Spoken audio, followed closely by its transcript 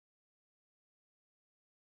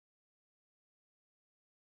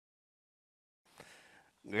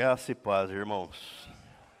Graça e paz, irmãos.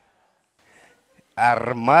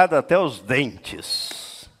 Armada até os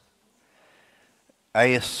dentes, a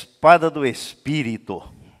espada do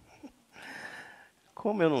Espírito.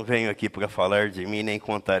 Como eu não venho aqui para falar de mim nem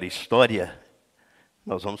contar história,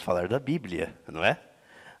 nós vamos falar da Bíblia, não é?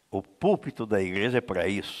 O púlpito da igreja é para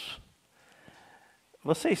isso.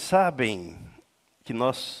 Vocês sabem que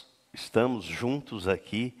nós estamos juntos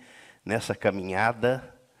aqui nessa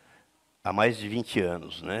caminhada há mais de 20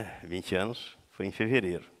 anos, né? 20 anos foi em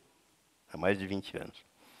fevereiro, há mais de 20 anos.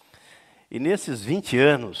 E nesses 20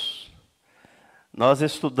 anos, nós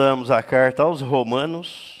estudamos a carta aos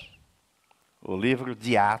Romanos, o livro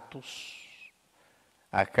de Atos,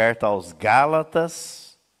 a carta aos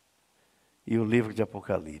Gálatas e o livro de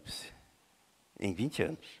Apocalipse, em 20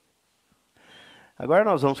 anos. Agora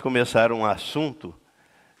nós vamos começar um assunto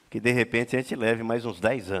que de repente a gente leve mais uns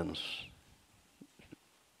 10 anos.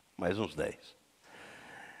 Mais uns 10.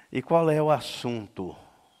 E qual é o assunto?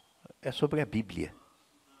 É sobre a Bíblia.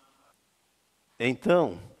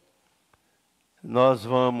 Então, nós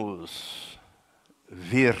vamos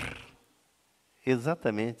ver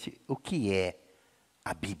exatamente o que é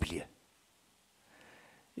a Bíblia.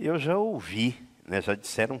 Eu já ouvi, né, já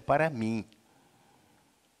disseram para mim.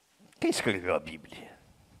 Quem escreveu a Bíblia?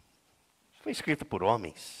 Foi escrita por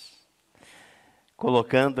homens,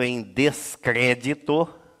 colocando em descrédito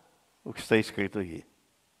o que está escrito aqui.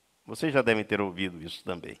 Vocês já devem ter ouvido isso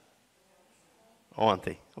também.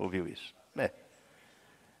 Ontem ouviu isso.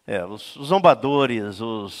 Os zombadores,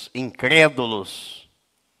 os incrédulos,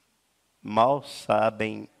 mal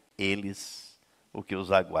sabem eles o que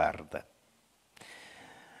os aguarda.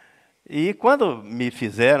 E quando me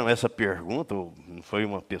fizeram essa pergunta, não foi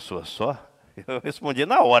uma pessoa só, eu respondi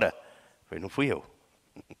na hora. Não fui eu.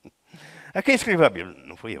 A quem escreveu a Bíblia?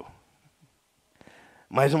 Não fui eu.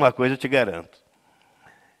 Mas uma coisa eu te garanto,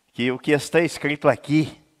 que o que está escrito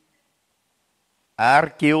aqui, a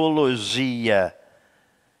arqueologia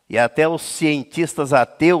e até os cientistas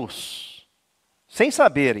ateus, sem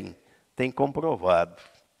saberem, têm comprovado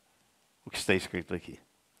o que está escrito aqui.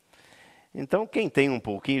 Então, quem tem um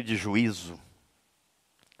pouquinho de juízo,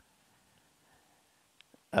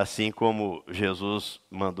 assim como Jesus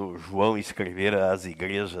mandou João escrever às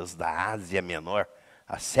igrejas da Ásia Menor,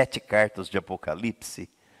 as 7 cartas de Apocalipse,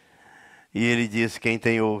 e ele diz: quem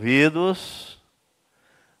tem ouvidos,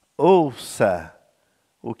 ouça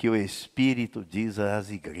o que o Espírito diz às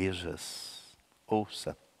igrejas.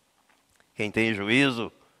 Ouça. Quem tem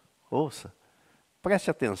juízo, ouça.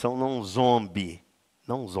 Preste atenção, não zombe,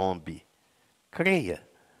 não zombe. Creia,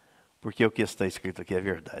 porque o que está escrito aqui é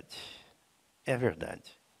verdade. É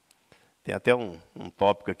verdade. Tem até um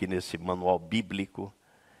tópico aqui nesse manual bíblico.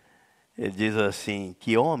 Ele diz assim,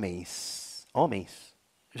 que homens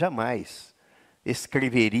jamais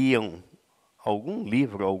escreveriam algum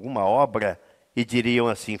livro, alguma obra e diriam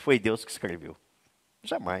assim, foi Deus que escreveu.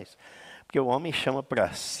 Jamais. Porque o homem chama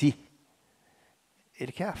para si,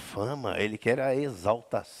 ele quer a fama, ele quer a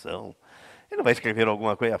exaltação. Ele não vai escrever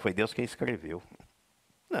alguma coisa, foi Deus quem escreveu.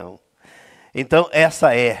 Não. Então,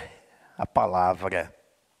 essa é a palavra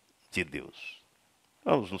de Deus.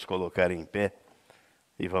 Vamos nos colocar em pé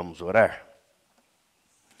e vamos orar.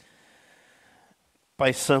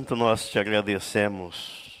 Pai Santo, nós te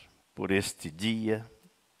agradecemos por este dia,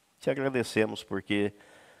 te agradecemos porque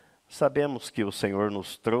sabemos que o Senhor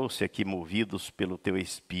nos trouxe aqui movidos pelo Teu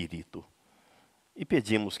Espírito e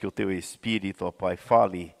pedimos que o Teu Espírito, ó Pai,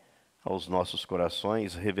 fale aos nossos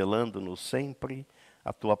corações, revelando-nos sempre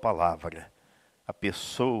a Tua palavra, a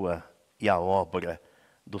pessoa e a obra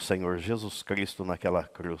do Senhor Jesus Cristo naquela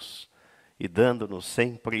cruz, e dando-nos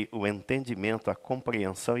sempre o entendimento, a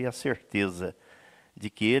compreensão e a certeza de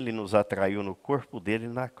que Ele nos atraiu no corpo dele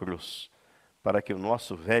na cruz, para que o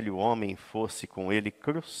nosso velho homem fosse com Ele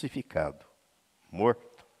crucificado,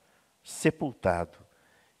 morto, sepultado,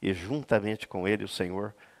 e juntamente com Ele o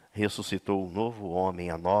Senhor ressuscitou o novo homem,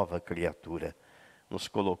 a nova criatura, nos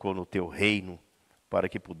colocou no Teu reino, para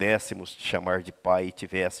que pudéssemos te chamar de Pai e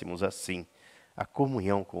tivéssemos assim a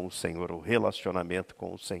comunhão com o Senhor, o relacionamento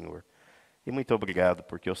com o Senhor. E muito obrigado,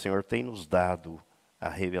 porque o Senhor tem nos dado a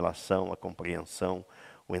revelação, a compreensão,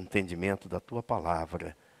 o entendimento da Tua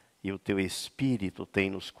palavra, e o Teu Espírito tem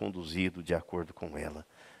nos conduzido de acordo com ela,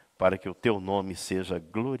 para que o Teu nome seja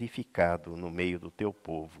glorificado no meio do Teu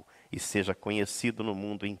povo, e seja conhecido no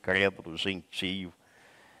mundo incrédulo, gentio,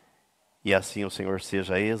 e assim o Senhor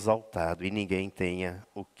seja exaltado, e ninguém tenha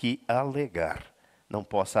o que alegar, não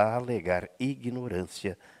possa alegar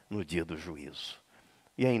ignorância no dia do juízo.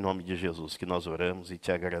 E é em nome de Jesus que nós oramos e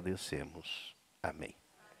te agradecemos. Amém.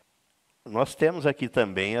 Nós temos aqui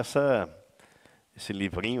também esse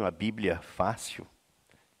livrinho, a Bíblia Fácil,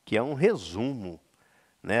 que é um resumo,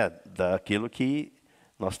 né, daquilo que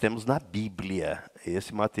nós temos na Bíblia.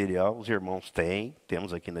 Esse material os irmãos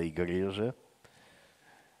temos aqui na igreja.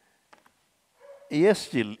 E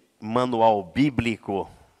este manual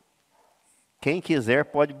bíblico, quem quiser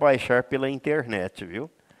pode baixar pela internet,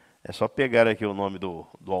 viu? É só pegar aqui o nome do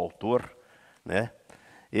autor, né?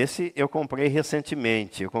 Esse eu comprei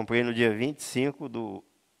recentemente. Eu comprei no dia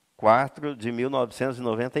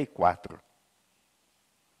 25/4/1994.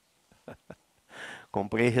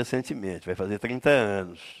 Comprei recentemente, vai fazer 30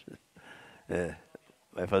 anos.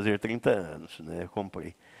 Vai fazer 30 anos, né? Eu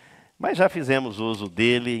comprei. Mas já fizemos uso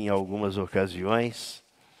dele em algumas ocasiões.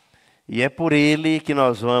 E é por ele que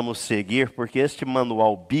nós vamos seguir, porque este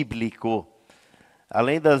manual bíblico,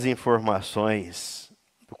 além das informações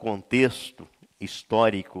do contexto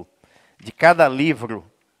histórico de cada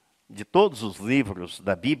livro, de todos os livros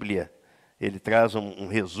da Bíblia, ele traz um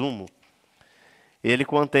resumo. Ele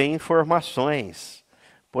contém informações.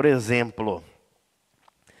 Por exemplo,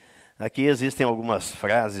 aqui existem algumas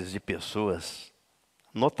frases de pessoas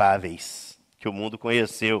notáveis que o mundo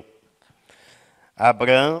conheceu.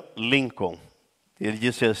 Abraham Lincoln, ele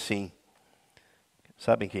disse assim,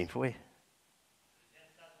 sabem quem foi?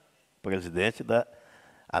 Presidente da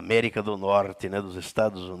América do Norte, né, dos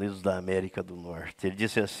Estados Unidos da América do Norte. Ele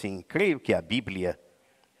disse assim: creio que a Bíblia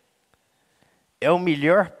é o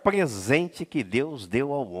melhor presente que Deus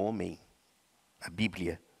deu ao homem. A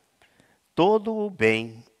Bíblia. Todo o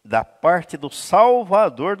bem da parte do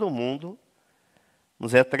Salvador do mundo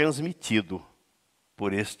nos é transmitido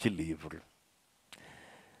por este livro.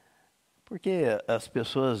 Porque as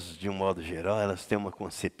pessoas, de um modo geral, elas têm uma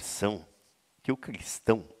concepção que o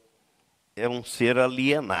cristão é um ser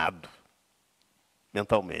alienado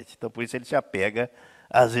mentalmente. Então, por isso ele se apega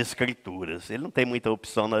às Escrituras. Ele não tem muita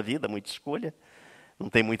opção na vida, muita escolha, não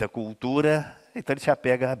tem muita cultura, então ele se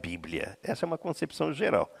apega à Bíblia. Essa é uma concepção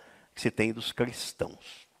geral que se tem dos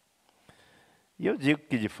cristãos. E eu digo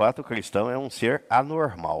que, de fato, o cristão é um ser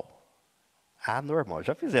anormal. Anormal.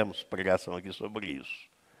 Já fizemos pregação aqui sobre isso.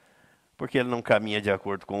 Porque ele não caminha de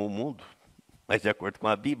acordo com o mundo, mas de acordo com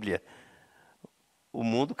a Bíblia. O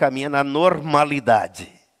mundo caminha na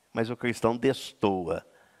normalidade, mas o cristão destoa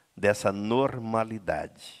dessa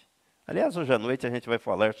normalidade. Aliás, hoje à noite a gente vai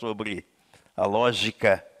falar sobre a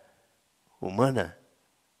lógica humana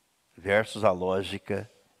versus a lógica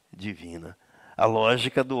divina. A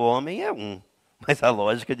lógica do homem é mas a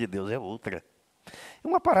lógica de Deus é outra.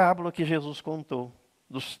 Uma parábola que Jesus contou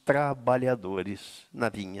dos trabalhadores na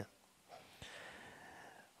vinha.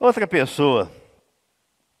 Outra pessoa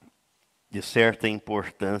de certa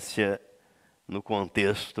importância no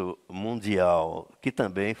contexto mundial, que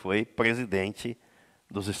também foi presidente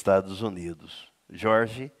dos Estados Unidos,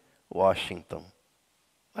 George Washington.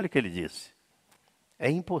 Olha o que ele disse: é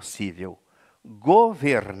impossível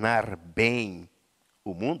governar bem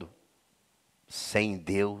o mundo sem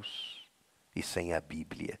Deus e sem a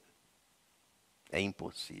Bíblia. É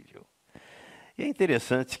impossível. E é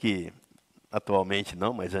interessante que, atualmente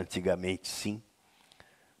não, mas antigamente sim,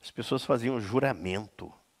 as pessoas faziam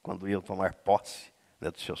juramento quando iam tomar posse, né,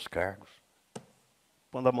 dos seus cargos,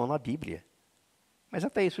 pondo a mão na Bíblia. Mas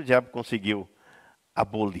até isso o diabo conseguiu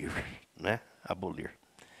abolir, né? Abolir.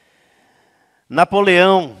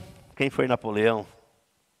 Napoleão. Quem foi Napoleão?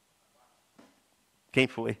 Quem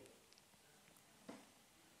foi?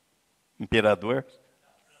 Imperador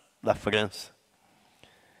da França.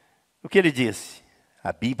 O que ele disse?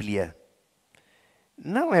 A Bíblia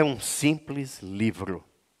não é um simples livro,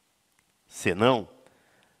 senão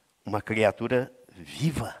uma criatura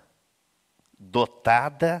viva,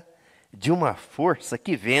 dotada de uma força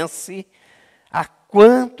que vence a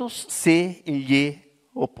quantos se lhe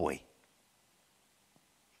opõem.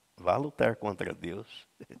 Vá lutar contra Deus,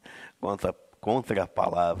 contra a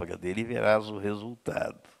palavra dele, e verás o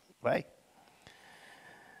resultado. Vai.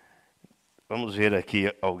 Vamos ver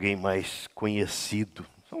aqui alguém mais conhecido.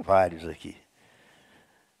 São vários aqui.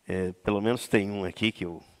 Pelo menos tem um aqui que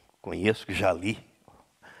eu conheço, que já li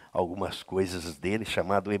algumas coisas dele,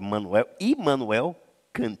 chamado Immanuel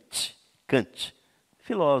Kant. Kant,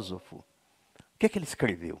 filósofo. O que é que ele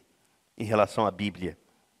escreveu em relação à Bíblia?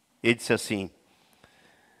 Ele disse assim: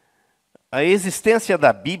 a existência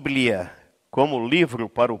da Bíblia como livro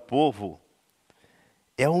para o povo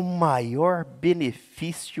é o maior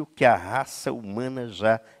benefício que a raça humana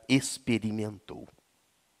já experimentou.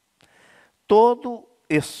 Todo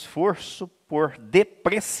esforço por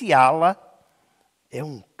depreciá-la é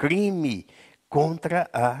um crime contra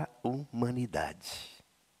a humanidade.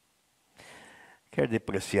 Quer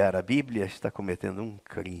depreciar a Bíblia? Está cometendo um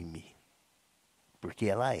crime. porque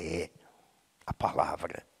ela é a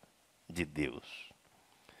palavra de Deus.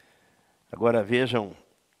 Agora vejam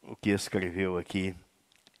o que escreveu aqui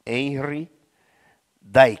Henry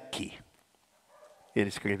Dyke. Ele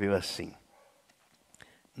escreveu assim: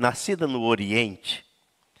 nascida no Oriente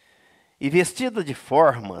e vestida de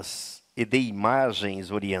formas e de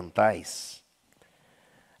imagens orientais,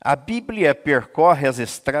 a Bíblia percorre as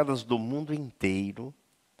estradas do mundo inteiro,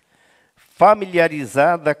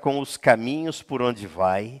 familiarizada com os caminhos por onde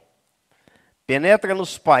vai, penetra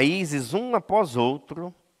nos países um após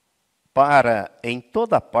outro, para, em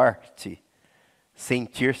toda parte,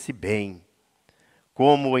 sentir-se bem,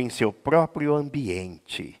 como em seu próprio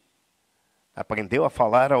ambiente. Aprendeu a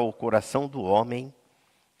falar ao coração do homem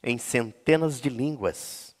em centenas de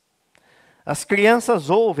línguas. As crianças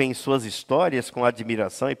ouvem suas histórias com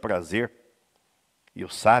admiração e prazer, e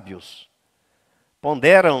os sábios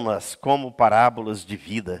ponderam-nas como parábolas de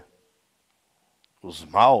vida. Os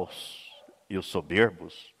maus e os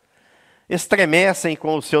soberbos estremecem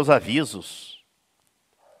com os seus avisos,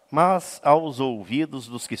 mas aos ouvidos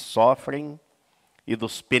dos que sofrem e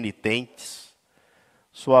dos penitentes,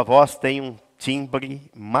 sua voz tem um timbre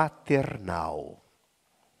maternal.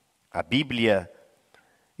 A Bíblia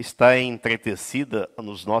está entretecida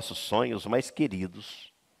nos nossos sonhos mais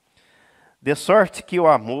queridos, de sorte que o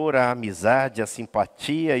amor, a amizade, a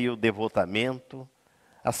simpatia e o devotamento,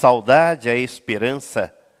 a saudade, a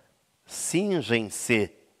esperança,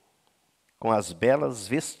 cingem-se com as belas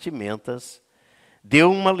vestimentas de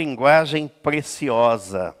uma linguagem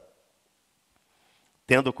preciosa,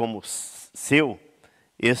 tendo como seu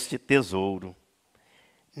este tesouro.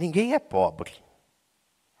 Ninguém é pobre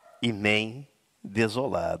e nem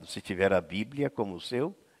desolado, se tiver a Bíblia como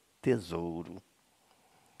seu tesouro.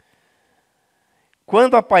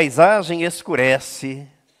 Quando a paisagem escurece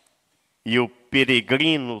e o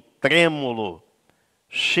peregrino trêmulo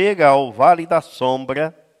chega ao vale da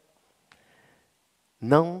sombra,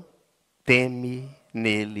 não teme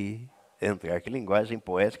nele entrar. Que linguagem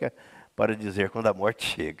poética para dizer quando a morte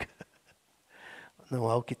chega. Não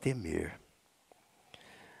há o que temer.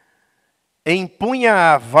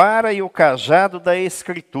 Empunha a vara e o cajado da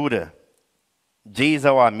Escritura, diz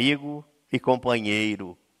ao amigo e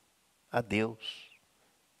companheiro: adeus,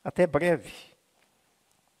 até breve.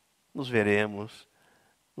 Nos veremos,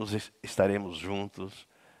 estaremos juntos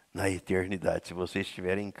na eternidade, se você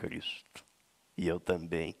estiver em Cristo, e eu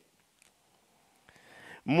também.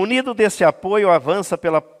 Munido desse apoio, avança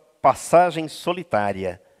pela passagem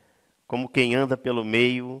solitária, como quem anda pelo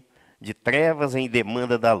meio de trevas em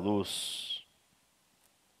demanda da luz.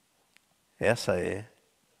 Essa é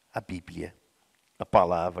a Bíblia, a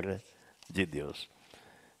palavra de Deus.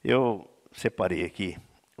 Eu separei aqui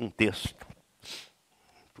um texto,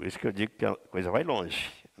 por isso que eu digo que a coisa vai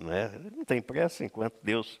longe, não é? Não tem pressa, enquanto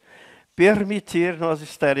Deus permitir, nós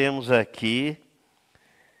estaremos aqui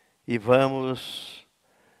e vamos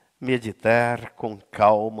meditar com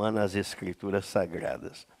calma nas Escrituras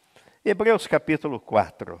Sagradas. Hebreus capítulo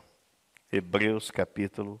 4. Hebreus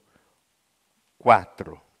capítulo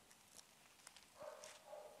 4.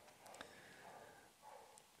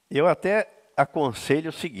 Eu até aconselho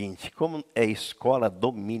o seguinte: como é escola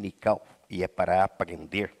dominical e é para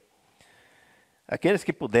aprender, aqueles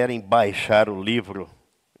que puderem baixar o livro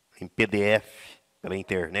em PDF pela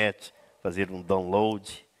internet, fazer um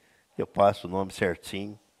download, eu passo o nome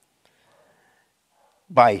certinho,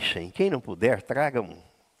 baixem. Quem não puder, tragam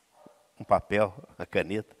um papel, a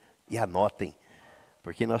caneta e anotem,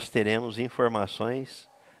 porque nós teremos informações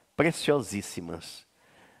preciosíssimas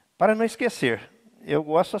para não esquecer. Eu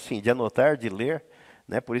gosto assim de anotar, de ler,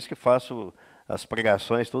 né? Por isso que faço as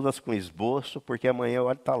pregações todas com esboço, porque amanhã eu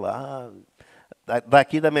olho, está lá.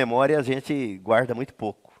 Daqui da memória a gente guarda muito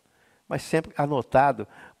pouco, mas sempre anotado.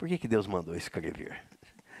 Por que Deus mandou escrever?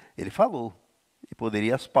 Ele falou, e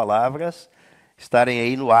poderia as palavras estarem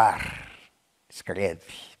aí no ar.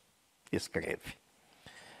 Escreve, escreve.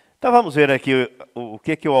 Então vamos ver aqui o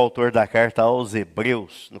que o autor da carta aos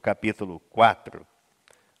Hebreus, no capítulo 4,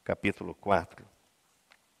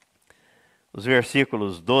 os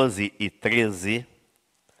versículos 12 e 13,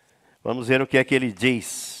 vamos ver o que é que ele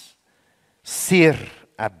diz. Ser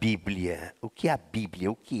a Bíblia. O que é a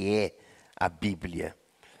Bíblia? O que é a Bíblia?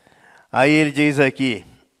 Aí ele diz aqui: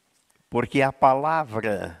 porque a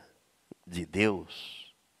palavra de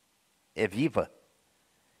Deus é viva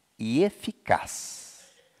e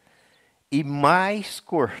eficaz, e mais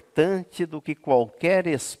cortante do que qualquer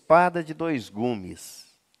espada de 2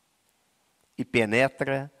 gumes, e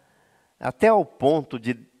penetra até ao ponto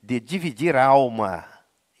de dividir alma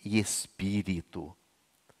e espírito,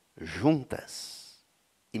 juntas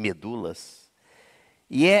e medulas,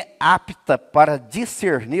 e é apta para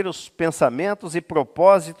discernir os pensamentos e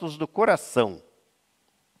propósitos do coração.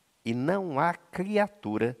 E não há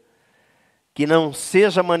criatura que não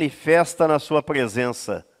seja manifesta na sua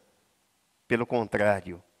presença. Pelo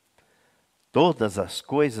contrário, todas as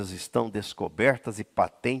coisas estão descobertas e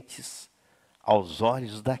patentes aos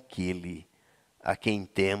olhos daquele a quem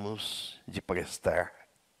temos de prestar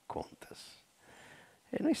contas.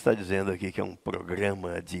 Ele não está dizendo aqui que é um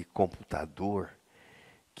programa de computador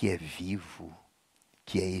que é vivo,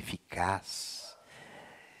 que é eficaz.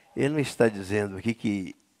 Ele não está dizendo aqui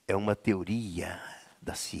que é uma teoria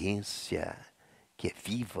da ciência que é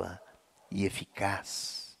viva e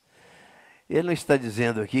eficaz. Ele não está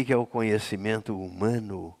dizendo aqui que é o conhecimento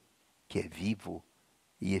humano que é vivo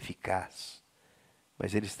e eficaz.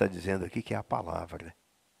 Mas ele está dizendo aqui que é a palavra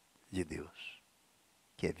de Deus,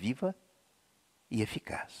 que é viva e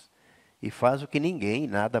eficaz. E faz o que ninguém,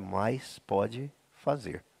 nada mais pode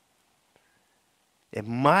fazer. É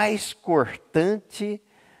mais cortante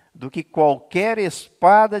do que qualquer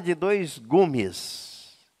espada de 2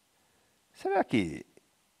 gumes. Será que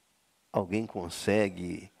alguém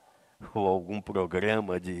consegue, ou algum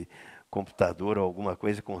programa de computador, ou alguma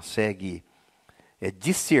coisa, consegue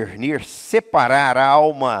discernir, separar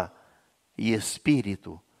alma e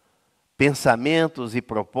espírito, pensamentos e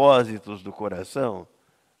propósitos do coração?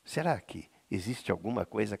 Será que existe alguma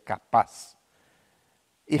coisa capaz,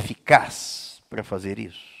 eficaz para fazer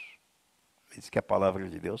isso? Diz que a palavra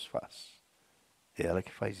de Deus faz. É ela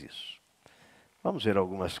que faz isso. Vamos ver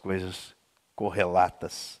algumas coisas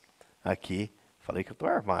correlatas aqui. Falei que eu estou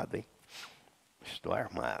armado, hein? Estou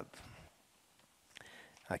armado.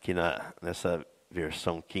 Aqui nessa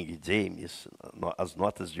versão King James, as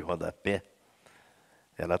notas de rodapé,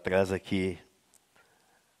 ela traz aqui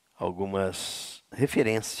algumas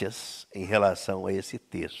referências em relação a esse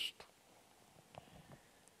texto.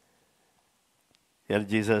 Ele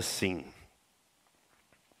diz assim: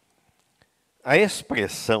 a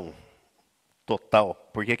expressão total,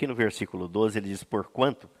 porque aqui no versículo 12 ele diz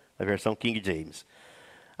porquanto, na versão King James,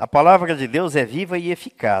 a palavra de Deus é viva e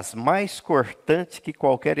eficaz, mais cortante que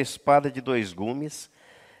qualquer espada de 2 gumes,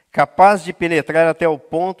 capaz de penetrar até o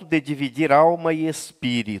ponto de dividir alma e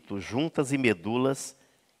espírito, juntas e medulas,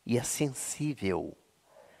 e é sensível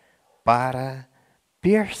para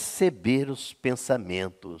perceber os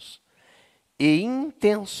pensamentos e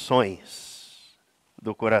intenções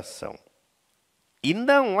do coração. E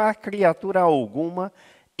não há criatura alguma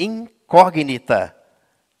incógnita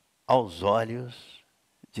aos olhos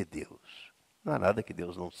de Deus. Não há nada que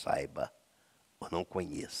Deus não saiba, ou não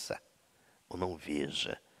conheça, ou não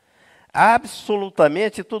veja.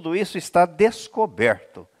 Absolutamente tudo isso está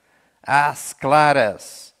descoberto, às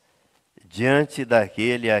claras, diante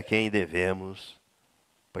daquele a quem devemos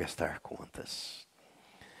prestar contas.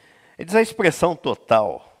 Ele diz: a expressão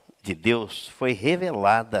total de Deus foi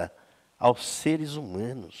revelada aos seres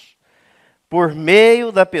humanos por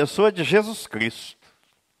meio da pessoa de Jesus Cristo.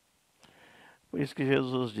 Por isso que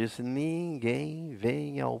Jesus disse: ninguém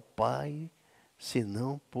vem ao Pai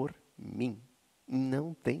senão por mim.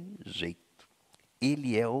 Não tem jeito.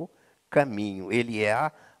 Ele é o caminho, ele é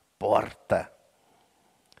a porta.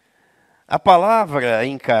 A palavra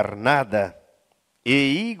encarnada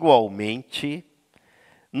e igualmente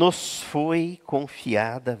nos foi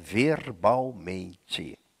confiada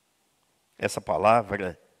verbalmente. Essa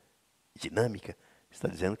palavra dinâmica está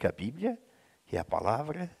dizendo que a Bíblia é a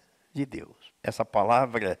palavra de Deus. Essa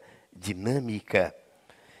palavra dinâmica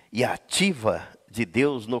e ativa de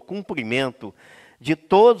Deus no cumprimento de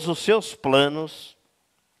todos os seus planos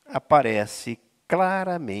aparece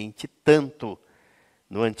claramente tanto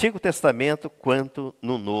no Antigo Testamento quanto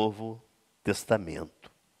no Novo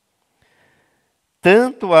Testamento.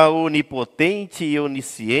 Tanto a onipotente e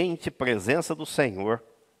onisciente presença do Senhor,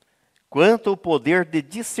 quanto o poder de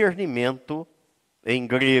discernimento, em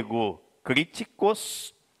grego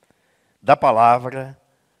críticos, da palavra,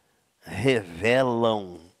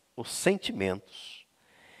 revelam os sentimentos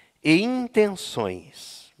e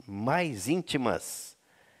intenções mais íntimas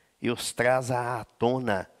e os traz à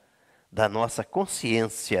tona da nossa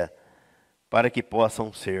consciência para que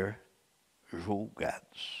possam ser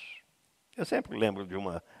julgados. Eu sempre lembro de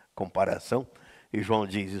uma comparação, e João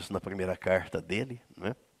diz isso na primeira carta dele,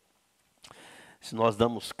 né? Se nós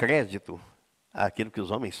damos crédito àquilo que os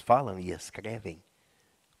homens falam e escrevem,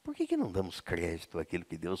 por que não damos crédito àquilo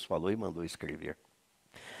que Deus falou e mandou escrever?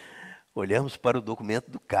 Olhamos para o documento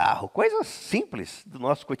do carro, coisas simples do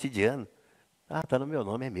nosso cotidiano. Ah, está no meu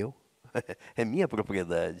nome, é meu. É minha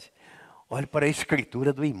propriedade. Olhe para a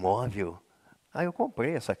escritura do imóvel. Ah, eu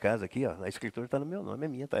comprei essa casa aqui, ó, a escritura está no meu nome, é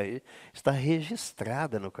minha, está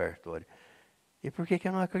registrada no cartório. E por que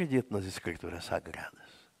eu não acredito nas escrituras sagradas?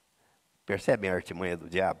 Percebem a artimanha do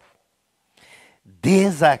diabo?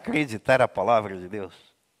 Desacreditar a palavra de Deus.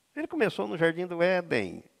 Ele começou no jardim do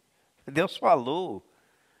Éden. Deus falou.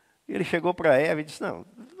 Ele chegou para Eva e disse, não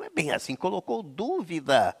é bem assim. Colocou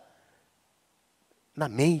dúvida na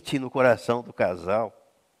mente e no coração do casal.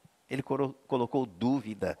 Ele colocou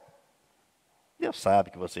dúvida. Deus sabe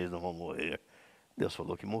que vocês não vão morrer. Deus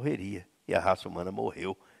falou que morreria. E a raça humana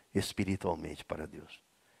morreu espiritualmente para Deus.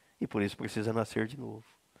 E por isso precisa nascer de novo.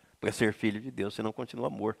 Para ser filho de Deus, senão continua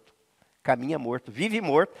morto. Caminha morto, vive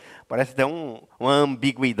morto. Parece até uma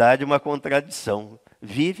ambiguidade, uma contradição.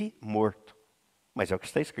 Vive morto. Mas é o que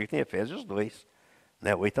está escrito em Efésios 2,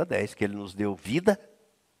 né, 8 a 10, que ele nos deu vida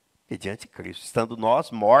mediante Cristo, estando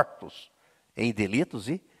nós mortos em delitos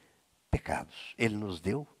e pecados. Ele nos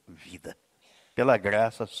deu vida. Pela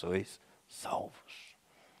graça sois salvos.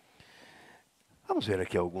 Vamos ver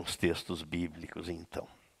aqui alguns textos bíblicos, então.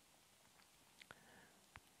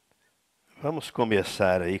 Vamos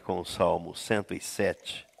começar aí com o Salmo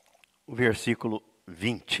 107, o versículo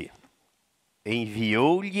 20.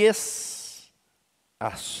 Enviou-lhes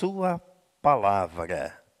a sua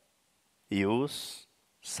palavra e os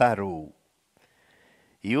sarou,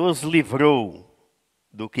 e os livrou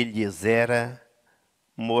do que lhes era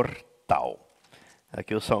mortal.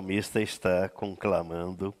 Aqui o salmista está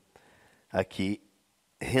conclamando, aqui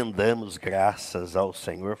rendamos graças ao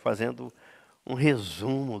Senhor, fazendo um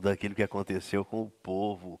resumo daquilo que aconteceu com o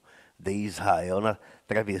povo de Israel na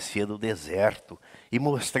travessia do deserto e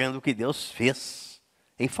mostrando o que Deus fez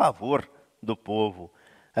em favor do povo.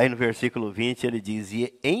 Aí no versículo 20 ele diz,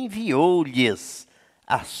 e enviou-lhes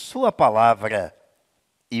a sua palavra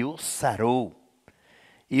e os sarou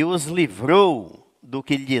e os livrou do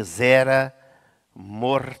que lhes era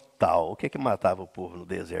mortal. O que matava o povo no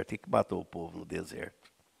deserto? O que matou o povo no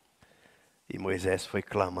deserto? E Moisés foi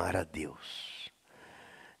clamar a Deus.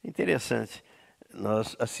 Interessante,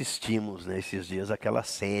 nós assistimos nesses dias aquela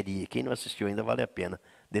série, quem não assistiu ainda vale a pena,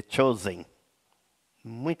 The Chosen,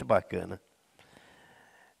 muito bacana.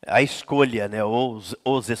 A escolha, né,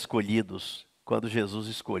 os escolhidos, quando Jesus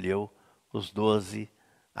escolheu os 12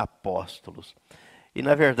 apóstolos. E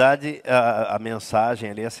na verdade a mensagem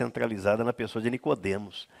ali é centralizada na pessoa de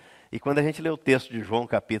Nicodemos. E quando a gente lê o texto de João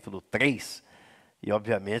capítulo 3, e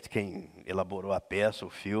obviamente quem elaborou a peça, o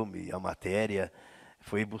filme, a matéria,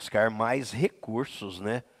 foi buscar mais recursos,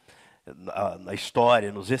 né, na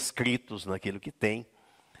história, nos escritos, naquilo que tem.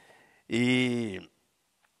 E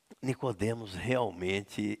Nicodemos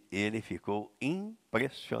realmente, ele ficou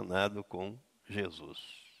impressionado com Jesus.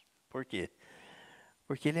 Por quê?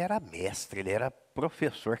 Porque ele era mestre, ele era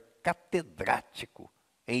professor catedrático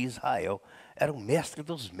em Israel. Era o mestre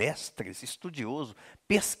dos mestres, estudioso,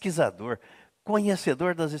 pesquisador,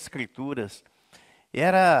 conhecedor das escrituras.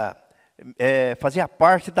 Fazia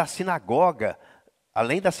parte da sinagoga,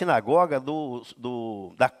 além da sinagoga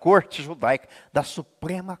da corte judaica, da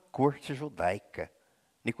Suprema Corte Judaica.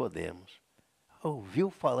 Nicodemos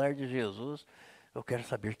ouviu falar de Jesus, eu quero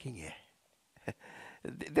saber quem é.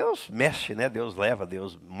 Deus mexe, né? Deus leva,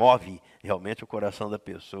 Deus move realmente o coração da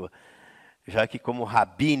pessoa. Já que como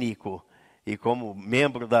rabínico e como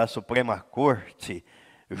membro da Suprema Corte,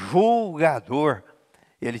 julgador,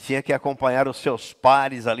 ele tinha que acompanhar os seus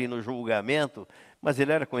pares ali no julgamento, mas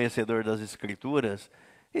ele era conhecedor das Escrituras,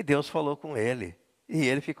 e Deus falou com ele, e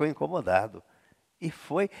ele ficou incomodado. E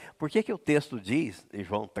foi, por que o texto diz, em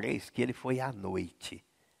João 3, que ele foi à noite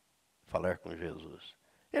falar com Jesus?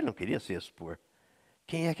 Ele não queria se expor.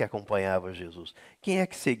 Quem é que acompanhava Jesus? Quem é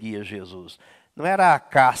que seguia Jesus? Não era a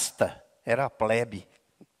casta, era a plebe.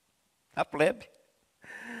 A plebe.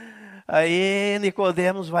 Aí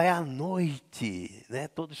Nicodemos vai à noite, né,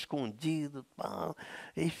 todo escondido,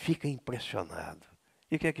 e fica impressionado.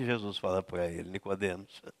 E o que é que Jesus fala para ele,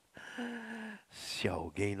 Nicodemos? Se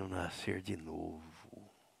alguém não nascer de novo,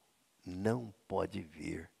 não pode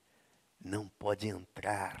vir, não pode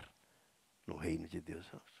entrar no reino de Deus.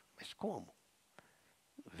 Mas como?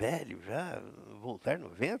 Velho já, voltar no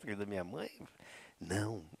ventre da minha mãe?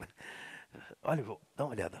 Não. Olha, dá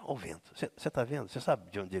uma olhada, olha o vento. Você está vendo? Você sabe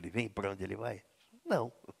de onde ele vem, para onde ele vai?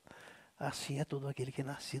 Não. Assim é todo aquele que é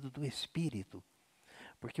nascido do Espírito.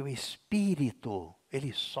 Porque o Espírito,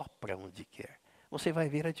 ele sopra onde quer. Você vai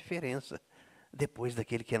ver a diferença depois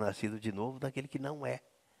daquele que é nascido de novo, daquele que não é.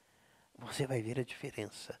 Você vai ver a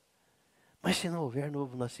diferença. Mas se não houver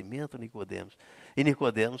novo nascimento, Nicodemos, e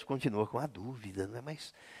Nicodemos continua com a dúvida, né?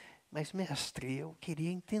 Mas mestre, eu queria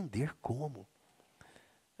entender como.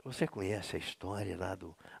 Você conhece a história lá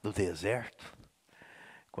do deserto?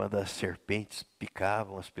 Quando as serpentes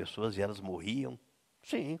picavam as pessoas e elas morriam?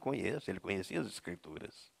 Sim, conheço, ele conhecia as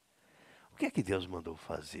Escrituras. O que é que Deus mandou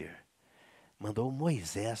fazer? Mandou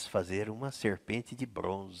Moisés fazer uma serpente de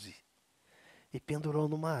bronze e pendurou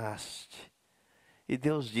numa haste. E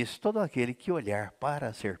Deus disse: todo aquele que olhar para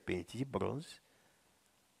a serpente de bronze,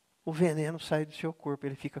 o veneno sai do seu corpo,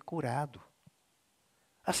 ele fica curado.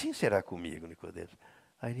 Assim será comigo, Nicodemos.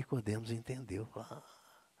 Aí Nicodemos entendeu.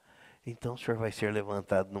 Então o senhor vai ser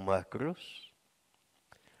levantado numa cruz.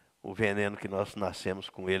 O veneno que nós nascemos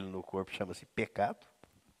com ele no corpo chama-se pecado.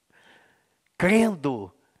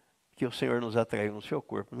 Crendo que o Senhor nos atraiu no seu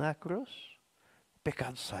corpo na cruz, o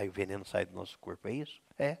pecado sai, o veneno sai do nosso corpo. É isso?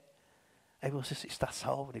 É. Aí você está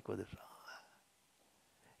salvo, Nicodemos.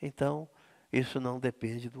 Então, isso não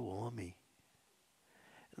depende do homem.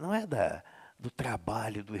 Não é do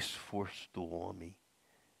trabalho, do esforço do homem.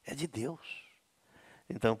 É de Deus.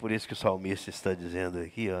 Então, por isso que o salmista está dizendo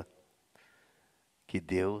aqui, que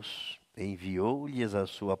Deus enviou-lhes a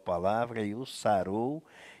sua palavra e os sarou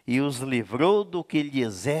e os livrou do que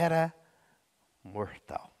lhes era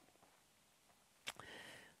mortal.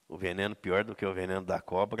 O veneno pior do que o veneno da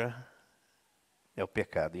cobra é o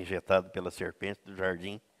pecado injetado pela serpente do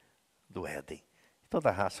jardim do Éden. Toda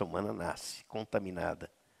a raça humana nasce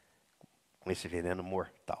contaminada com esse veneno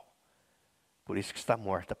mortal. Por isso que está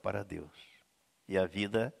morta para Deus. E a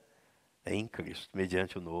vida é em Cristo,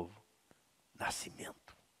 mediante o novo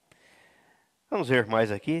nascimento. Vamos ver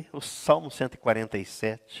mais aqui, o Salmo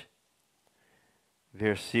 147,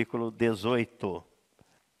 versículo 18.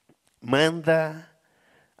 Manda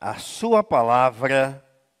a sua palavra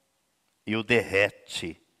e o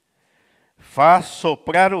derrete. Faz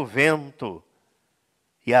soprar o vento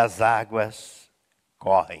e as águas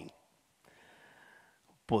correm.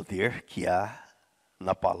 O poder que há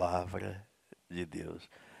na palavra de Deus.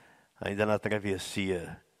 Ainda na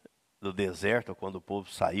travessia do deserto, quando o povo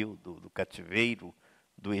saiu do cativeiro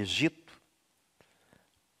do Egito,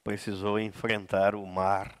 precisou enfrentar o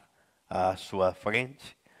mar à sua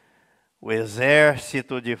frente, o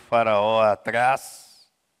exército de Faraó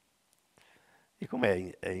atrás. E como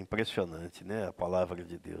é impressionante, né, a palavra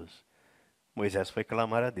de Deus. Moisés foi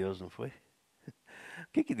clamar a Deus, não foi?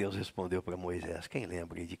 O que Deus respondeu para Moisés? Quem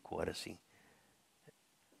lembra aí de cor assim?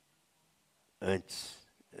 Antes.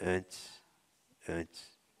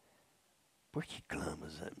 Por que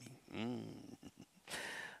clamas a mim?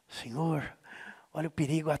 Senhor, olha o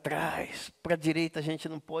perigo atrás. Para a direita a gente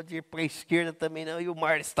não pode ir, para a esquerda também não, e o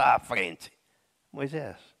mar está à frente.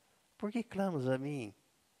 Moisés, por que clamas a mim?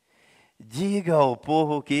 Diga ao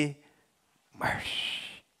povo que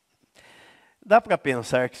marche. Dá para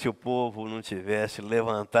pensar que se o povo não tivesse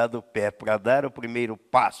levantado o pé para dar o primeiro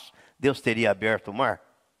passo, Deus teria aberto o mar?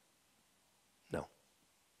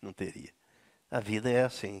 Não teria. A vida é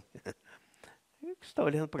assim. Você está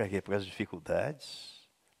olhando para quê? Para as dificuldades,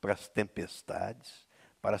 para as tempestades,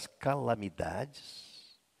 para as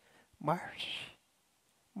calamidades. Marche.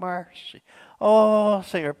 Oh,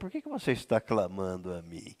 Senhor, por que você está clamando a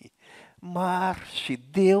mim? Marche,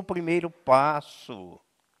 dê o primeiro passo.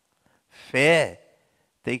 Fé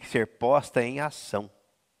tem que ser posta em ação.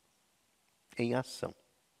 Em ação.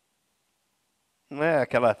 Não é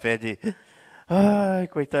aquela fé de... ai,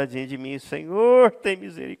 coitadinho de mim, Senhor, tem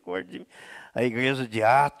misericórdia de mim. A igreja de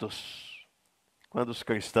Atos, quando os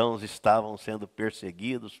cristãos estavam sendo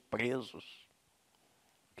perseguidos, presos,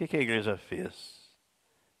 o que a igreja fez?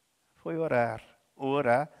 Foi orar.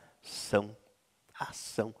 Oração.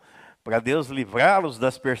 Ação. Para Deus livrá-los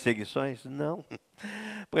das perseguições? Não.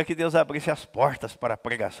 Para que Deus abrisse as portas para a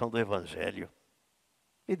pregação do Evangelho.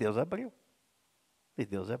 E Deus abriu.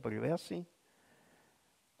 É assim.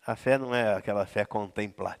 A fé não é aquela fé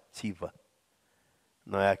contemplativa.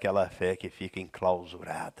 Não é aquela fé que fica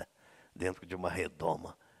enclausurada dentro de uma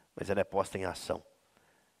redoma. Mas ela é posta em ação.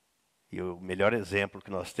 E o melhor exemplo que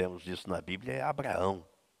nós temos disso na Bíblia é Abraão.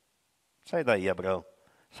 Sai daí, Abraão.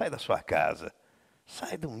 Sai da sua casa.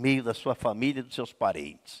 Sai do meio da sua família e dos seus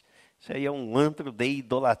parentes. Isso aí é um antro de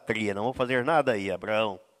idolatria. Não vou fazer nada aí,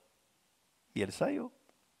 Abraão. E ele saiu.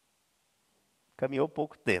 Caminhou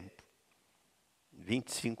pouco tempo.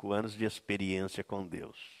 25 anos de experiência com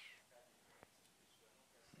Deus.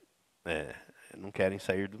 Não querem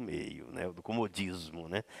sair do meio, né? Do comodismo,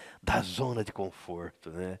 né? Da zona de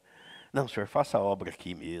conforto, né? Não, senhor, faça a obra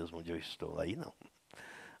aqui mesmo, onde eu estou. Aí não.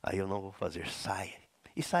 Aí eu não vou fazer. Saia.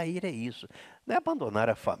 E sair é isso. Não é abandonar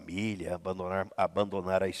a família,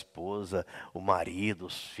 abandonar a esposa, o marido,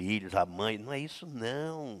 os filhos, a mãe. Não é isso,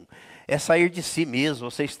 não. É sair de si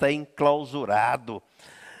mesmo. Você está enclausurado.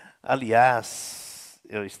 Aliás,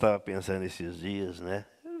 eu estava pensando esses dias, né?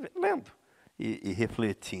 Lendo e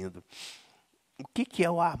refletindo. O que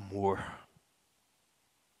é o amor?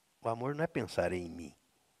 O amor não é pensar em mim.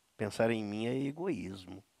 Pensar em mim é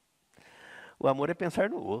egoísmo. O amor é pensar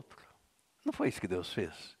no outro. Não foi isso que Deus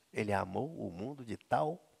fez? Ele amou o mundo de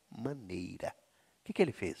tal maneira. O que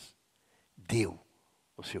ele fez? Deu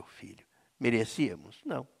o seu filho. Merecíamos?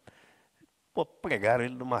 Não. Pô, pregaram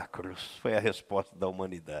ele numa cruz. Foi a resposta da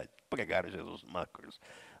humanidade. Pregaram Jesus numa cruz.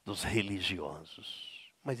 Dos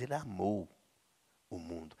religiosos. Mas ele amou o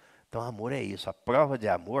mundo. Então, amor é isso. A prova de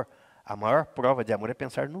amor, a maior prova de amor é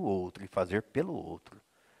pensar no outro e fazer pelo outro.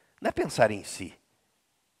 Não é pensar em si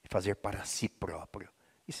e fazer para si próprio.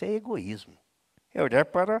 Isso é egoísmo. É olhar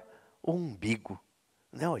para o umbigo,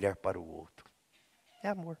 não é olhar para o outro. É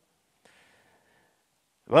amor.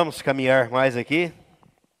 Vamos caminhar mais aqui.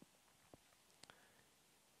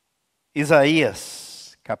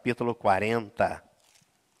 Isaías, capítulo 40.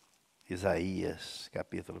 Isaías,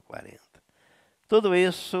 capítulo 40. Tudo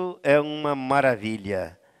isso é uma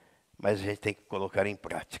maravilha, mas a gente tem que colocar em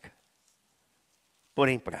prática. Pôr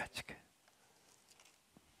em prática.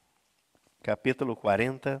 Capítulo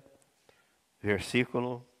 40,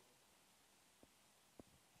 versículo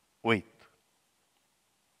 8.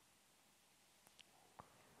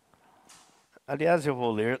 Aliás, eu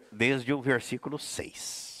vou ler desde o versículo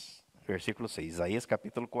 6. Versículo 6, Isaías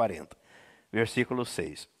capítulo 40. Versículo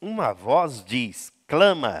 6. Uma voz diz,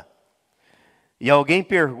 clama. E alguém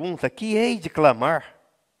pergunta, que hei de clamar?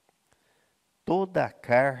 Toda a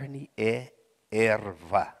carne é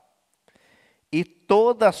erva, e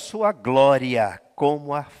toda a sua glória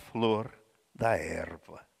como a flor da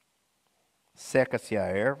erva. Seca-se a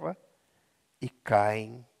erva e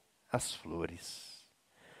caem as flores,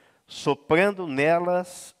 soprando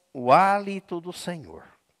nelas o hálito do Senhor.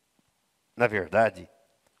 Na verdade,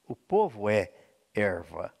 o povo é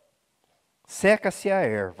erva. Seca-se a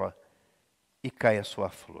erva e cai a sua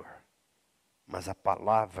flor. Mas a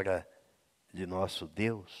palavra de nosso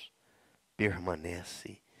Deus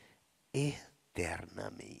permanece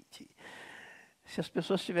eternamente. Se as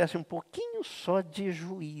pessoas tivessem um pouquinho só de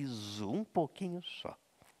juízo, um pouquinho só.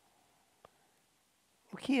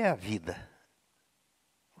 O que é a vida?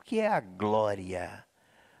 O que é a glória?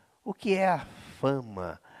 O que é a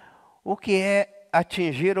fama? O que é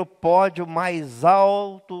atingir o pódio mais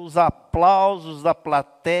alto, os aplausos da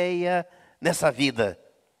plateia nessa vida?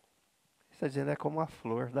 Está dizendo, é como a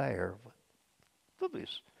flor da erva. Tudo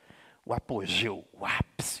isso. O apogeu, o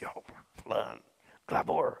ápice, o plano,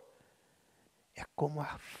 clamor. É como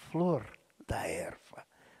a flor da erva.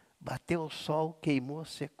 Bateu o sol, queimou,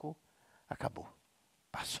 secou, acabou,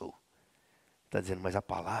 passou. Está dizendo, mas a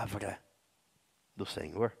palavra do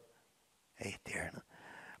Senhor é eterna.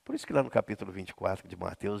 Por isso que lá no capítulo 24 de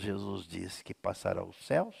Mateus, Jesus disse que passará os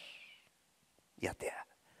céus e a terra,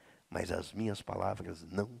 mas as minhas palavras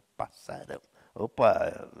não passarão.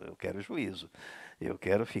 Opa, eu quero juízo. Eu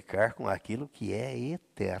quero ficar com aquilo que é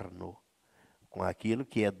eterno, com aquilo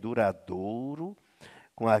que é duradouro,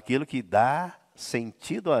 com aquilo que dá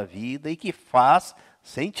sentido à vida e que faz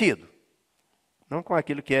sentido. Não com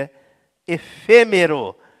aquilo que é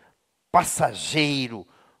efêmero, passageiro,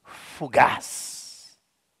 fugaz.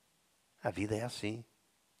 A vida é assim.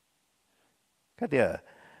 Cadê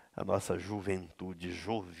a nossa juventude,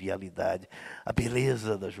 jovialidade, a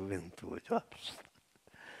beleza da juventude? Oh,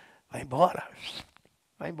 vai embora,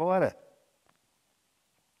 vai embora.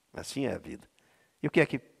 Assim é a vida. E o que é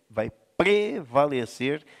que vai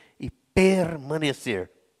prevalecer e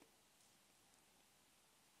permanecer?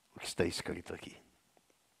 O que está escrito aqui.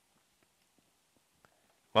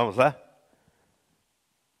 Vamos lá?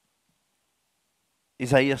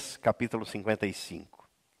 Isaías capítulo 55,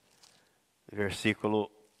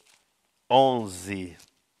 versículo 11.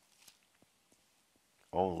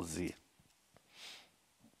 11.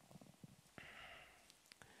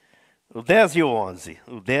 O 10 e o 11.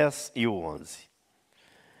 O 10 e o 11.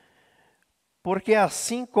 Porque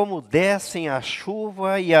assim como descem a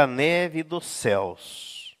chuva e a neve dos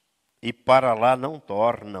céus, e para lá não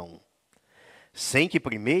tornam, sem que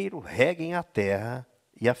primeiro reguem a terra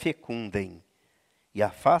e a fecundem, e a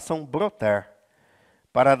façam brotar,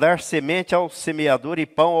 para dar semente ao semeador e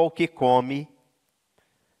pão ao que come,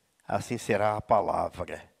 assim será a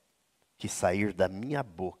palavra que sair da minha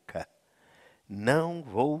boca. Não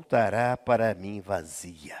voltará para mim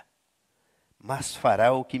vazia, mas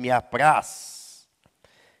fará o que me apraz,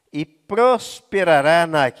 e prosperará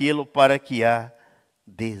naquilo para que a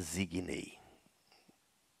designei.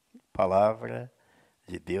 Palavra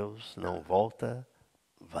de Deus não volta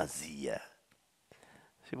vazia.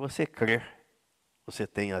 Se você crer, você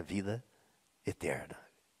tem a vida eterna.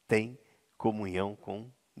 tem comunhão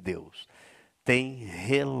com Deus, tem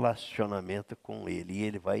relacionamento com Ele, e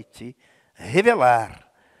Ele vai te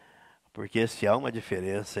revelar. Porque se há uma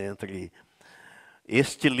diferença entre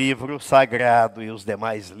este livro sagrado e os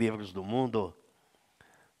demais livros do mundo,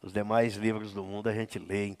 os demais livros do mundo a gente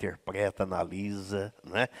lê, interpreta, analisa,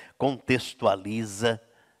 né? Contextualiza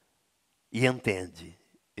e entende.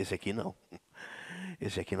 Esse aqui não.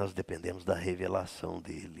 Esse aqui nós dependemos da revelação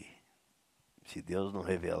dele. Se Deus não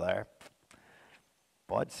revelar,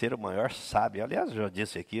 pode ser o maior sábio. Aliás, eu já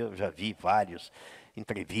disse aqui, eu já vi várias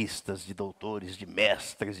entrevistas de doutores, de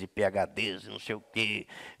mestres, de PhDs, não sei o quê,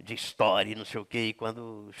 de história, não sei o quê. E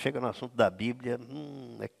quando chega no assunto da Bíblia,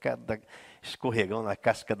 é cada escorregão na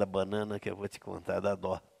casca da banana que eu vou te contar, dá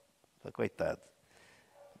dó. Coitado.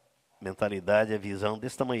 Mentalidade é visão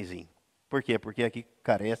desse tamanhozinho. Por quê? Porque aqui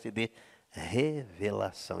carece de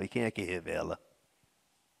revelação. E quem é que revela?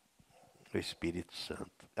 O Espírito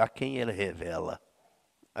Santo. A quem ele revela?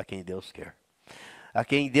 A quem Deus quer. A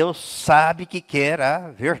quem Deus sabe que quer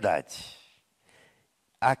a verdade.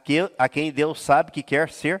 A quem Deus sabe que quer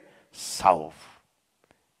ser salvo.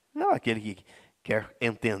 Não aquele que quer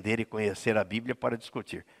entender e conhecer a Bíblia para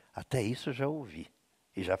discutir. Até isso eu já ouvi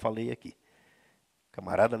e já falei aqui. O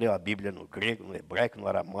camarada leu a Bíblia no grego, no hebraico, no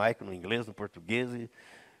aramaico, no inglês, no português,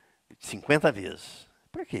 50 vezes.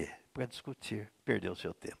 Por quê? Para discutir. Perdeu o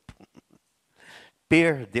seu tempo.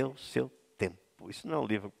 Perdeu seu tempo. Isso não é um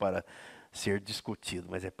livro para ser discutido,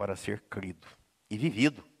 mas é para ser crido e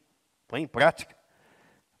vivido. Põe em prática.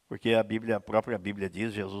 Porque a própria Bíblia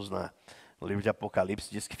diz, Jesus no livro de Apocalipse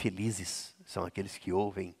diz que felizes são aqueles que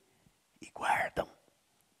ouvem e guardam.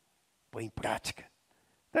 Põe em prática.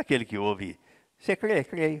 Não é aquele que ouve, você crê,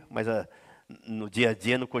 creio, mas no dia a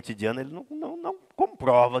dia, no cotidiano, ele não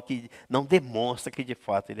comprova, não demonstra que de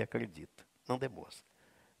fato ele acredita. Não demonstra.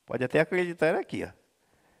 Pode até acreditar aqui, ó.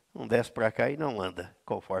 Não desce para cá e não anda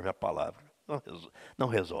conforme a palavra. Não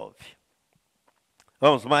resolve.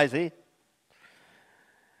 Vamos mais aí?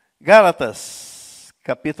 Gálatas,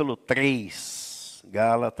 capítulo 3.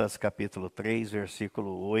 Gálatas, capítulo 3,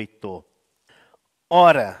 versículo 8.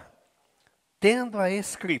 Ora, tendo a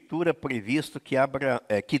Escritura previsto que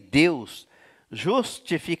Deus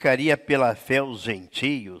justificaria pela fé os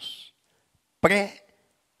gentios,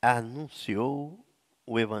 pré-anunciou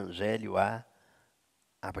o Evangelho a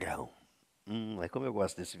Abraão. É como eu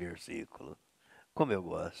gosto desse versículo. Como eu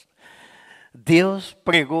gosto. Deus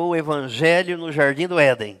pregou o Evangelho no jardim do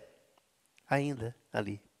Éden. Ainda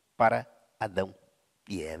ali, para Adão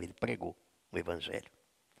e Eva. Ele pregou o Evangelho.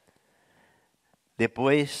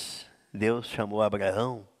 Depois, Deus chamou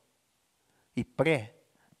Abraão e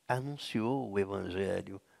pré-anunciou o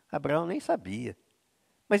Evangelho. Abraão nem sabia,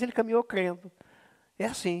 mas ele caminhou crendo. É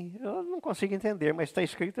assim, eu não consigo entender, mas está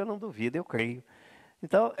escrito, eu não duvido, eu creio.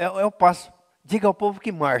 Então, é o passo. Diga ao povo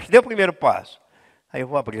que marche. Dê o primeiro passo. Aí eu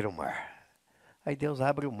vou abrir o mar. Aí Deus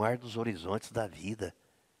abre o mar dos horizontes da vida,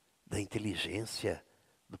 da inteligência,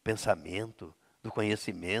 do pensamento, do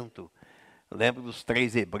conhecimento. Eu lembro dos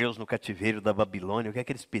 3 hebreus no cativeiro da Babilônia. O que é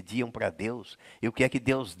que eles pediam para Deus? E o que é que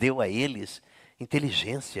Deus deu a eles?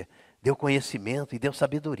 Inteligência, deu conhecimento e deu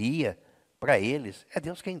sabedoria para eles. É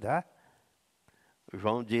Deus quem dá.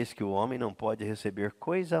 João diz que o homem não pode receber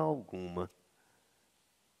coisa alguma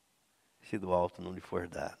se do alto não lhe for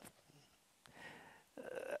dado.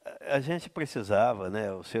 A gente precisava,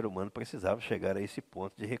 né, o ser humano precisava chegar a esse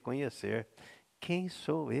ponto de reconhecer quem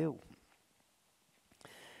sou eu.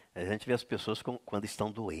 A gente vê as pessoas quando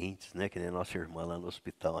estão doentes, né, que nem a nossa irmã lá no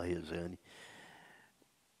hospital, a Rejane.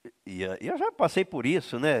 E eu já passei por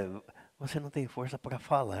isso, né? Você não tem força para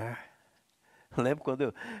falar. Eu lembro quando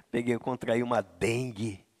eu contraí uma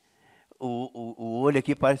dengue. O olho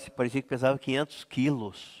aqui parecia que pesava 500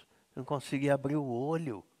 quilos. Eu não conseguia abrir o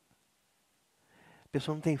olho. A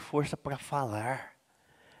pessoa não tem força para falar.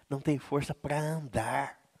 Não tem força para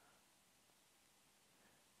andar.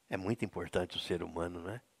 É muito importante o ser humano,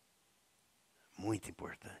 não é? Muito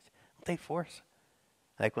importante. Não tem força.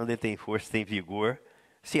 Aí quando ele tem força, tem vigor,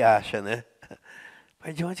 se acha, né?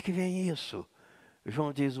 Mas de onde que vem isso?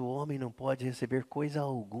 João diz, o homem não pode receber coisa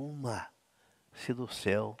alguma se do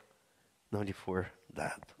céu não lhe for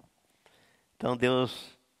dado. Então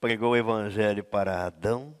Deus pregou o Evangelho para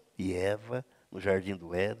Adão e Eva no jardim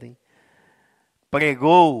do Éden.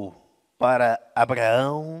 Pregou para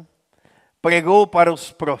Abraão. Pregou para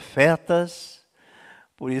os profetas.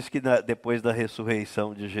 Por isso que depois da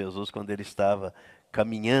ressurreição de Jesus, quando ele estava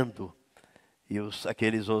caminhando, e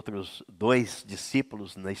aqueles outros 2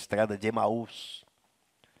 discípulos na estrada de Emaús,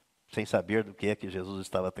 sem saber do que é que Jesus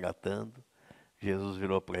estava tratando, Jesus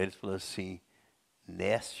virou para eles e falou assim,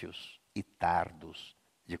 nécios e tardos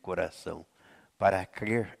de coração, para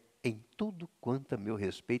crer em tudo quanto a meu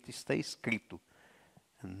respeito está escrito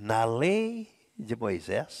na lei de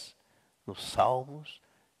Moisés, nos salmos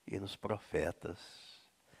e nos profetas.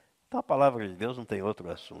 Então a palavra de Deus não tem outro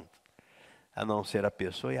assunto, a não ser a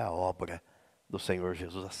pessoa e a obra do Senhor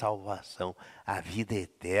Jesus, a salvação, a vida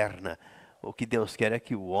eterna. O que Deus quer é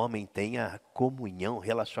que o homem tenha comunhão,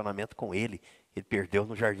 relacionamento com Ele. Ele perdeu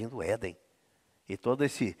no jardim do Éden. E toda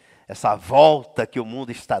essa volta que o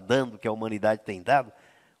mundo está dando, que a humanidade tem dado,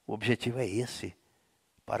 o objetivo é esse,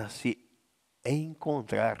 para se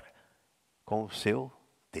encontrar com o seu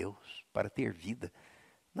Deus, para ter vida.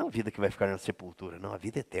 Não vida que vai ficar na sepultura, não, a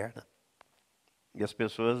vida eterna. E as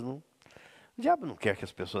pessoas não... O diabo não quer que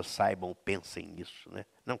as pessoas saibam, pensem nisso, né?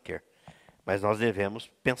 Não quer. Mas nós devemos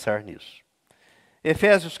pensar nisso.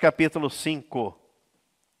 Efésios capítulo 5.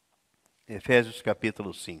 Efésios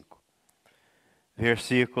capítulo 5.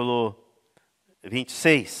 Versículo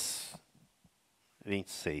 26.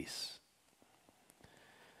 26.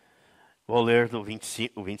 Vou ler do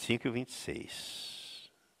 25, o 25 e o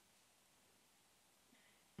 26.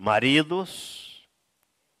 Maridos,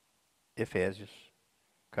 Efésios,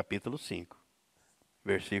 capítulo 5,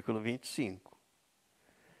 versículo 25.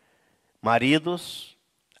 Maridos,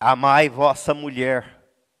 amai vossa mulher,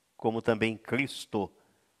 como também Cristo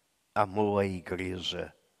amou a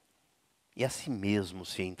igreja, e a si mesmo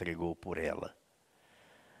se entregou por ela,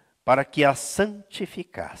 para que a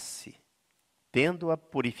santificasse, tendo-a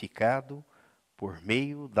purificado por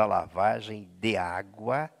meio da lavagem de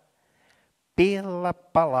água pela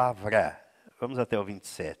palavra. Vamos até o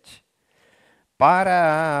 27. Para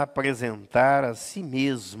a apresentar a si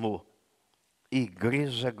mesmo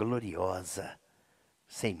igreja gloriosa,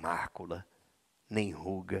 sem mácula, nem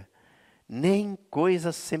ruga, nem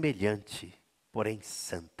coisa semelhante, porém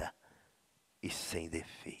santa e sem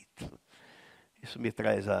defeito. Isso me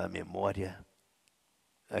traz à memória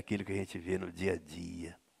aquilo que a gente vê no dia a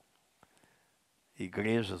dia.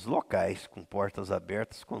 Igrejas locais com portas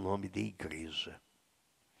abertas com o nome de igreja.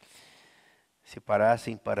 Se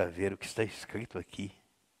parassem para ver o que está escrito aqui,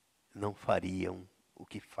 não fariam o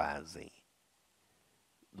que fazem.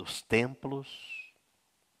 Dos templos,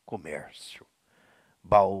 comércio.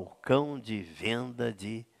 Balcão de venda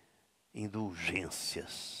de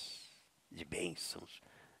indulgências, de bênçãos,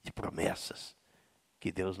 de promessas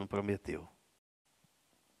que Deus não prometeu.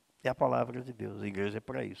 É a palavra de Deus, a igreja é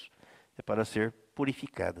para isso. É para ser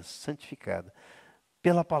purificada, santificada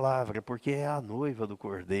pela palavra, porque é a noiva do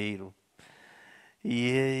Cordeiro.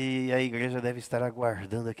 E a igreja deve estar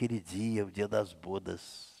aguardando aquele dia, o dia das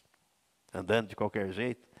bodas. Andando de qualquer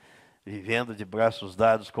jeito, vivendo de braços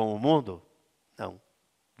dados com o mundo? Não,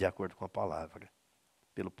 de acordo com a palavra,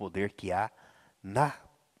 pelo poder que há na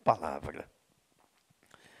palavra.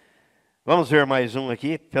 Vamos ver mais um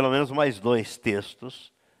aqui, pelo menos mais dois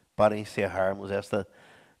textos, para encerrarmos esta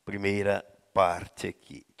primeira parte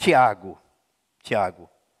aqui. Tiago,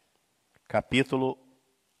 capítulo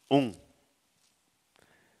 1.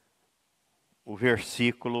 O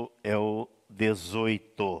versículo é o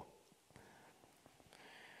 18.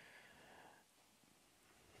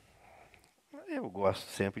 Eu gosto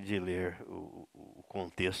sempre de ler o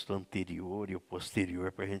contexto anterior e o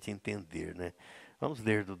posterior para a gente entender, né? Vamos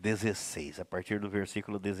ler do 16, a partir do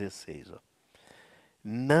versículo 16. Ó.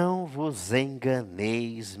 Não vos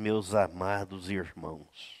enganeis, meus amados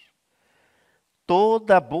irmãos.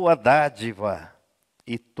 Toda boa dádiva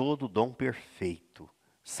e todo dom perfeito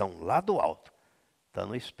são lá do alto. Então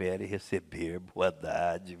não espere receber boa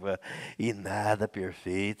dádiva e nada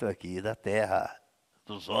perfeito aqui da terra,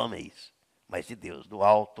 dos homens, mas de Deus, do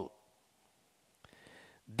alto.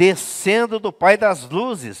 Descendo do Pai das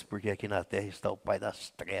luzes, porque aqui na terra está o Pai das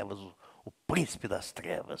trevas, o príncipe das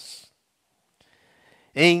trevas,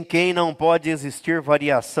 em quem não pode existir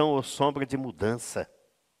variação ou sombra de mudança,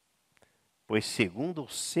 pois segundo o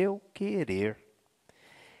seu querer,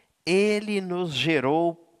 Ele nos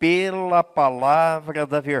gerou pela palavra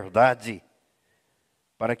da verdade,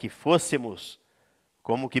 para que fôssemos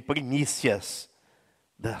como que primícias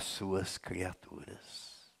das suas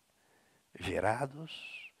criaturas,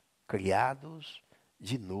 gerados, criados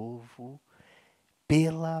de novo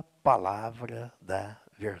pela palavra da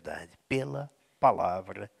verdade, pela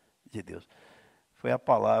palavra de Deus. Foi a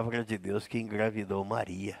palavra de Deus que engravidou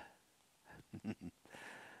Maria.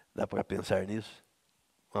 Dá para pensar nisso?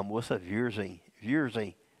 Uma moça virgem,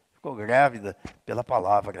 ficou grávida pela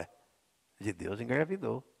palavra de Deus,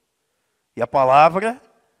 engravidou. E a palavra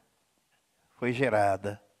foi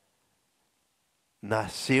gerada,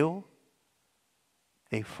 nasceu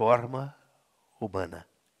em forma humana.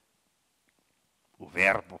 O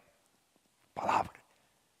verbo, palavra,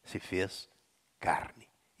 se fez carne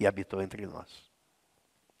e habitou entre nós.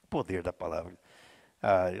 O poder da palavra.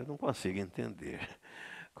 Eu não consigo entender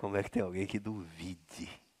como é que tem alguém que duvide,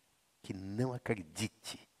 que não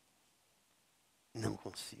acredite. Não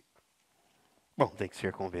consigo. Bom, tem que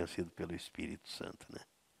ser convencido pelo Espírito Santo, né?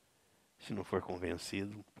 Se não for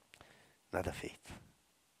convencido, nada feito.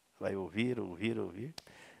 Vai ouvir.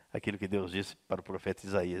 Aquilo que Deus disse para o profeta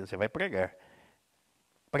Isaías, você vai pregar.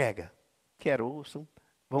 Prega. Quer ouçam,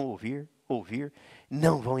 vão ouvir,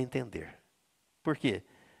 não vão entender. Por quê?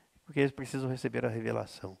 Porque eles precisam receber a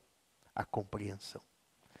revelação, a compreensão.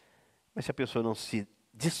 Mas se a pessoa não se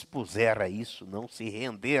dispuser a isso, não se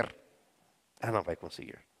render, ela não vai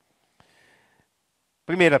conseguir.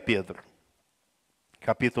 1 Pedro,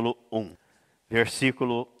 capítulo 1,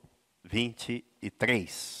 versículo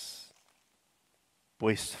 23.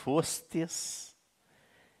 Pois fostes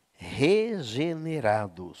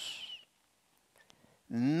regenerados,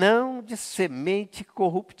 não de semente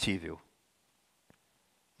corruptível,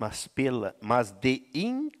 mas de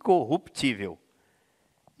incorruptível,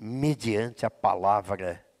 mediante a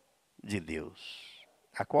palavra de Deus,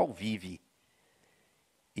 a qual vive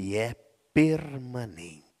e é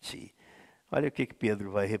permanente. Olha o que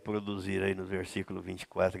Pedro vai reproduzir aí no versículo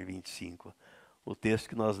 24 e 25. O texto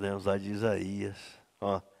que nós lemos lá de Isaías.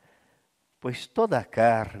 Pois toda a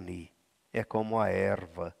carne é como a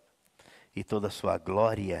erva, e toda a sua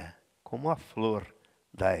glória como a flor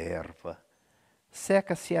da erva.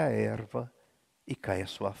 Seca-se a erva e cai a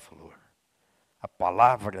sua flor. A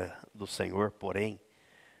palavra do Senhor, porém,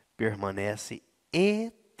 permanece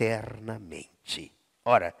eternamente.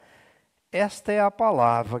 Ora, esta é a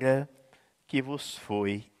palavra que vos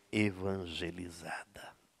foi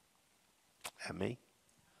evangelizada. Amém?